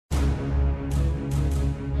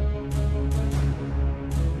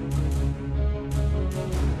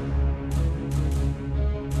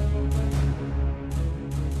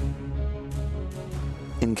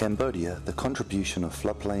In Cambodia, the contribution of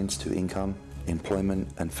floodplains to income, employment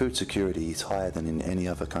and food security is higher than in any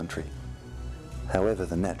other country. However,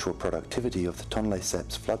 the natural productivity of the Tonle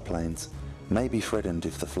Sap's floodplains may be threatened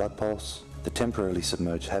if the flood pulse, the temporarily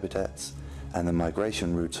submerged habitats and the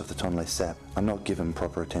migration routes of the Tonle Sap are not given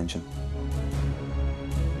proper attention.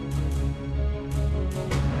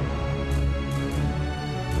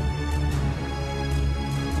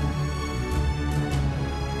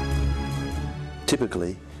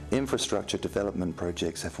 Typically, infrastructure development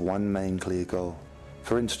projects have one main clear goal.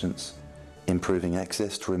 For instance, improving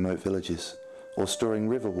access to remote villages or storing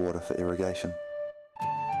river water for irrigation.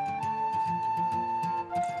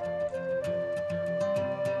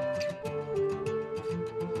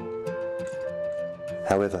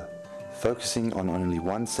 However, focusing on only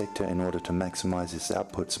one sector in order to maximize its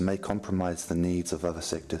outputs may compromise the needs of other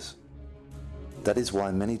sectors. That is why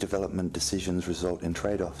many development decisions result in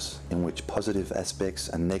trade-offs, in which positive aspects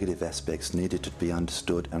and negative aspects needed to be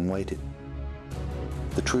understood and weighted.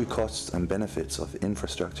 The true costs and benefits of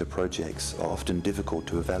infrastructure projects are often difficult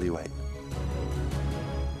to evaluate.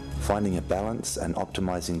 Finding a balance and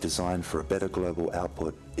optimizing design for a better global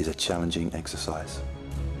output is a challenging exercise.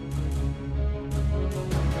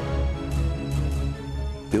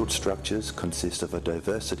 Built structures consist of a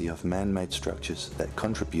diversity of man-made structures that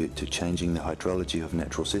contribute to changing the hydrology of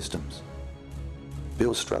natural systems.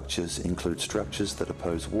 Built structures include structures that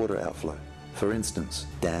oppose water outflow, for instance,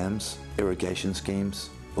 dams, irrigation schemes,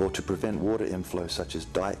 or to prevent water inflow such as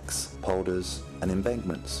dikes, polders, and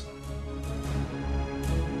embankments.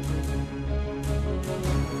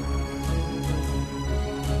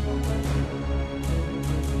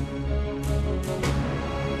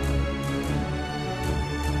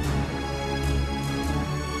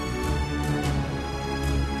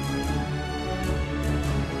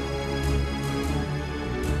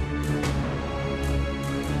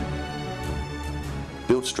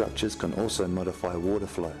 Built structures can also modify water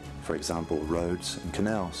flow, for example roads and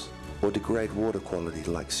canals, or degrade water quality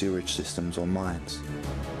like sewage systems or mines.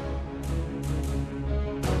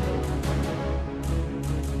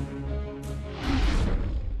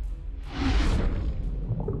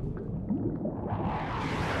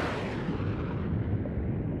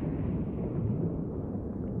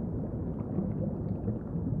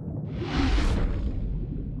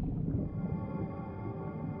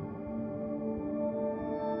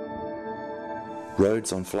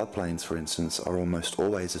 Roads on floodplains, for instance, are almost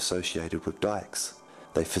always associated with dikes.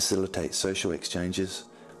 They facilitate social exchanges,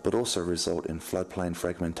 but also result in floodplain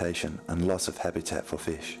fragmentation and loss of habitat for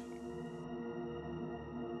fish.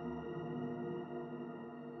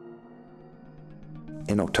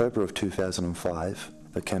 In October of 2005,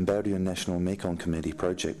 the Cambodian National Mekong Committee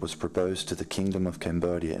project was proposed to the Kingdom of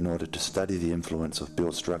Cambodia in order to study the influence of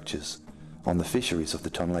built structures on the fisheries of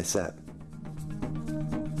the Tonle Sap.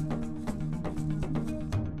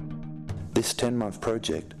 This 10-month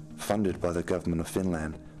project, funded by the Government of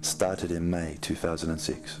Finland, started in May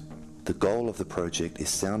 2006. The goal of the project is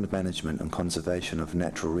sound management and conservation of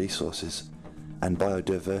natural resources and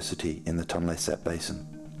biodiversity in the Tonle Sap Basin.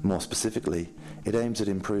 More specifically, it aims at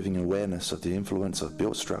improving awareness of the influence of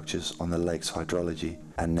built structures on the lake's hydrology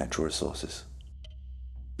and natural resources.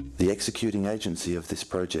 The executing agency of this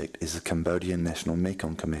project is the Cambodian National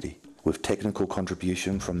Mekong Committee, with technical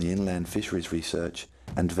contribution from the Inland Fisheries Research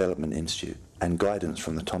and Development Institute, and guidance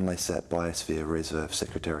from the Tonle Sap Biosphere Reserve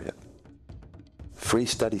Secretariat. 3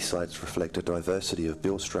 study sites reflect a diversity of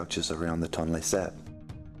built structures around the Tonle Sap.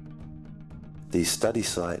 These study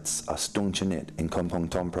sites are Stung Chinit in Kompong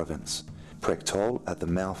Tom Province, Prek Tol at the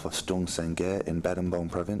mouth of Stung Sangir in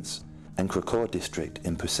Battambang Province, and Krakor District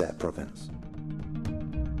in Pusat Province.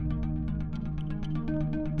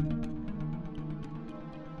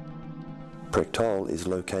 Prek Tol is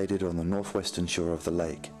located on the northwestern shore of the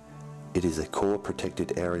lake. It is a core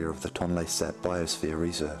protected area of the Tonle Sap Biosphere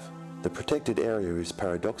Reserve. The protected area is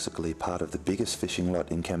paradoxically part of the biggest fishing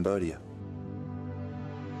lot in Cambodia.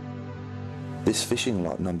 This fishing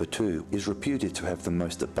lot number 2 is reputed to have the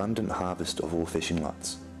most abundant harvest of all fishing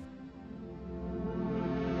lots.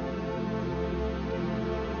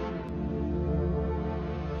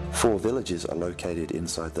 Four villages are located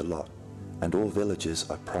inside the lot, and all villages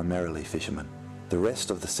are primarily fishermen. The rest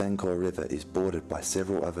of the Sangkor River is bordered by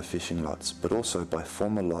several other fishing lots, but also by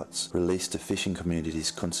former lots released to fishing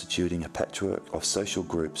communities constituting a patchwork of social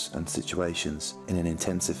groups and situations in an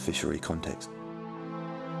intensive fishery context.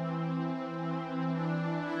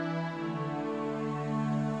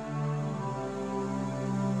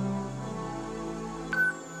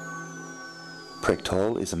 Prek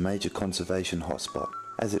Tol is a major conservation hotspot,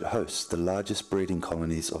 as it hosts the largest breeding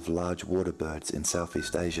colonies of large water birds in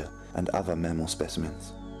Southeast Asia and other mammal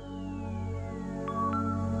specimens.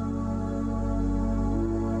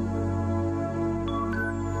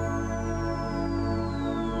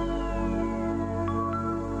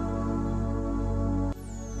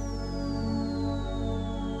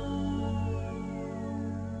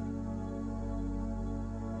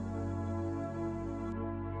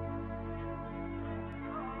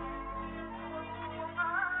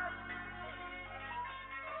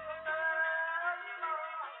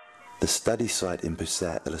 The study site in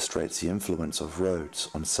Pusat illustrates the influence of roads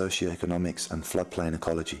on socioeconomics and floodplain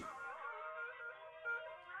ecology.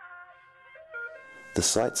 The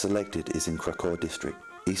site selected is in Krakow district,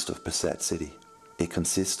 east of Pusat city. It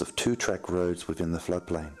consists of 2-track roads within the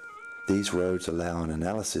floodplain. These roads allow an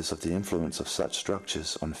analysis of the influence of such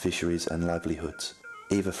structures on fisheries and livelihoods,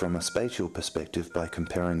 either from a spatial perspective by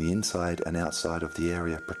comparing the inside and outside of the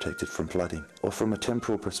area protected from flooding, or from a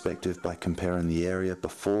temporal perspective by comparing the area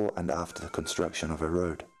before and after the construction of a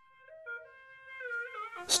road.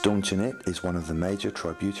 Stung Chinit is one of the major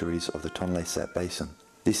tributaries of the Tonle Sap Basin.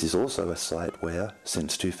 This is also a site where,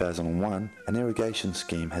 since 2001, an irrigation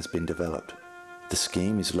scheme has been developed. The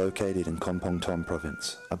scheme is located in Kompong Tom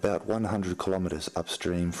province, about 100 kilometers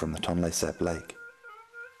upstream from the Tonle Sap Lake.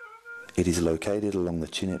 It is located along the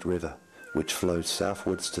Chinit River, which flows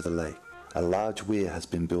southwards to the lake. A large weir has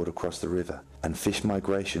been built across the river, and fish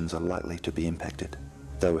migrations are likely to be impacted,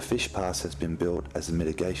 though a fish pass has been built as a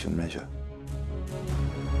mitigation measure.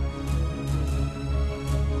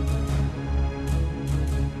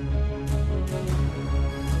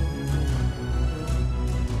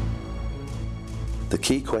 The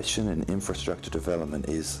key question in infrastructure development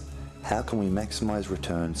is, how can we maximize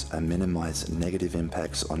returns and minimize negative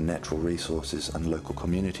impacts on natural resources and local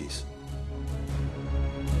communities?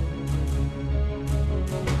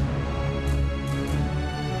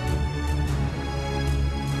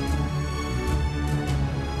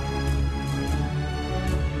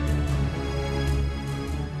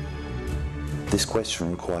 This question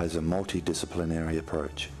requires a multidisciplinary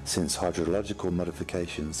approach, since hydrological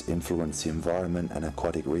modifications influence the environment and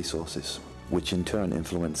aquatic resources, which in turn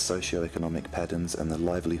influence socio-economic patterns and the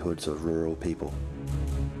livelihoods of rural people.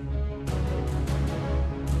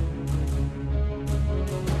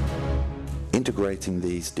 Integrating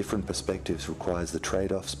these different perspectives requires the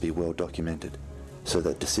trade-offs be well documented, so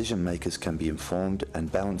that decision makers can be informed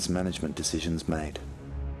and balanced management decisions made.